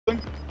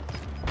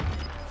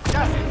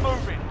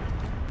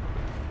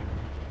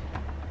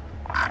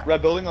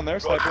red building on there,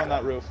 sniper on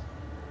that roof.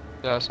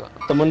 Yeah, I saw.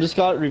 Someone just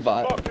got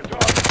revived.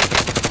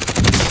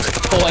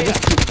 Oh, I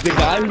just the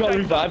guy who got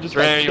revived just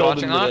Ray, are got you killed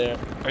watching in that? midair.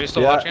 Are you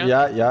still watching it?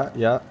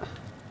 Yeah.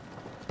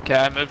 Okay,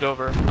 I moved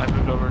over. I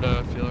moved over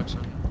to Felix.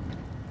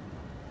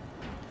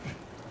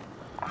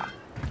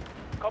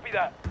 Copy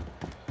that.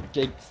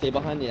 Jake, stay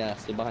behind. Yeah,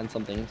 stay behind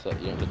something so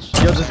you don't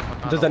get Yo,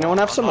 shot. does anyone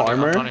have some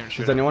armor?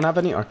 Does anyone have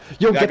any armor?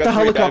 Yo, Yeah, get the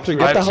helicopter.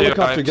 Get the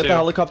helicopter. Get the two.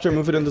 helicopter.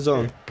 Move it in the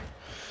zone.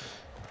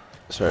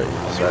 Sorry.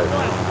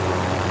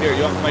 Here,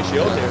 you want my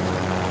shield here?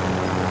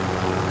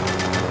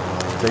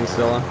 Thing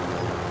still on.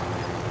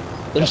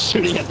 They're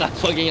shooting at that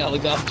fucking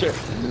helicopter.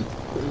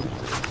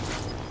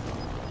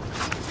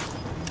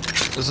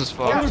 This is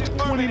Oh, fucked. there's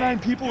 29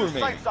 people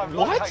remaining.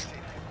 What?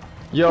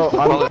 Yo,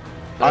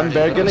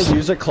 they're gonna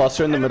use a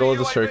cluster in the middle of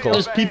the circle.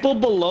 There's people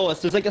below us.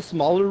 There's like a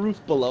smaller roof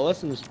below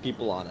us, and there's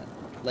people on it.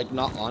 Like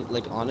not on,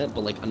 like on it,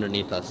 but like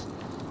underneath us.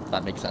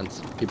 That makes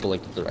sense. People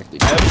like directly.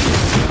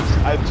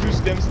 I have two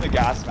stims in the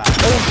gas mask.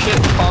 Oh shit!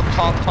 Top.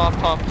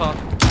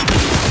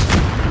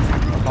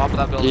 Top of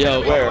that building.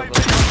 Yo, where?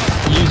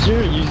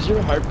 Use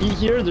your heartbeat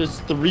here. There's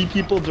 3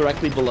 people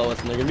directly below us,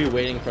 and they're gonna be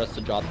waiting for us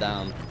to drop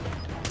down.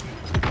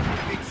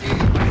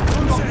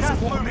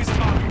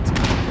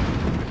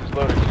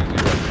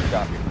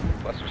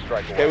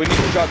 Okay, we need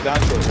to drop down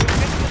shortly.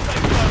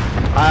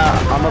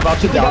 I'm about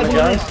to down it,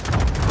 guys.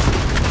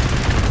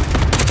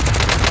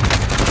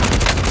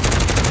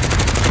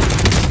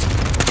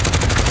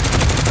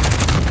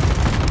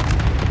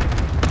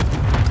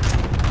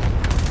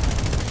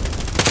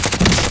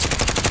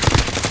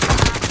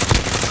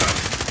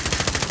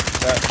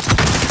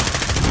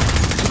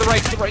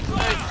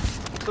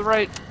 To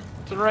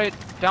the right.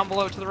 Down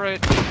below, to the right.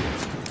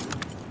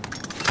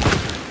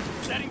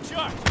 Setting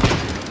charge.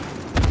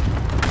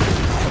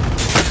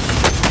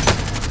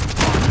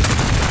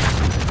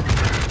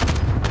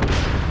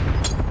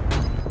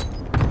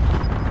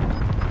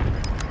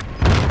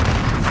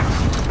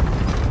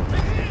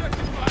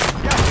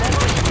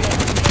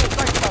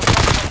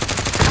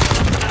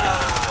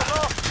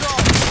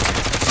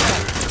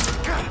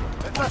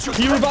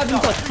 He revived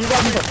himself.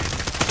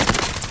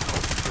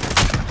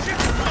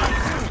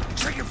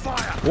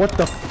 What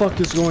the fuck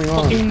is going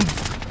on? Fucking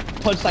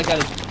punch that guy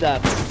to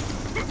death.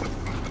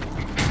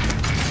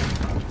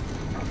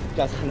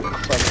 Guys, in front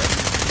of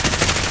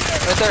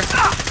Right there.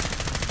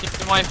 Keep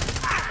the wife.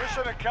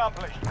 Mission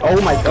accomplished.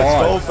 Oh my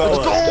god.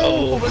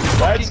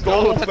 Let's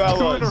go,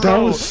 fellas. That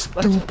was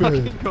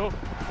stupid.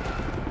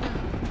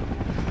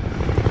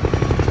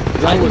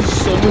 I was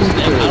so much damage.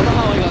 I don't know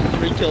how I got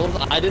 3 kills.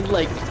 I did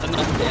like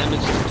enough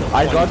damage to kill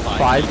I got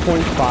 25.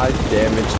 5.5 damage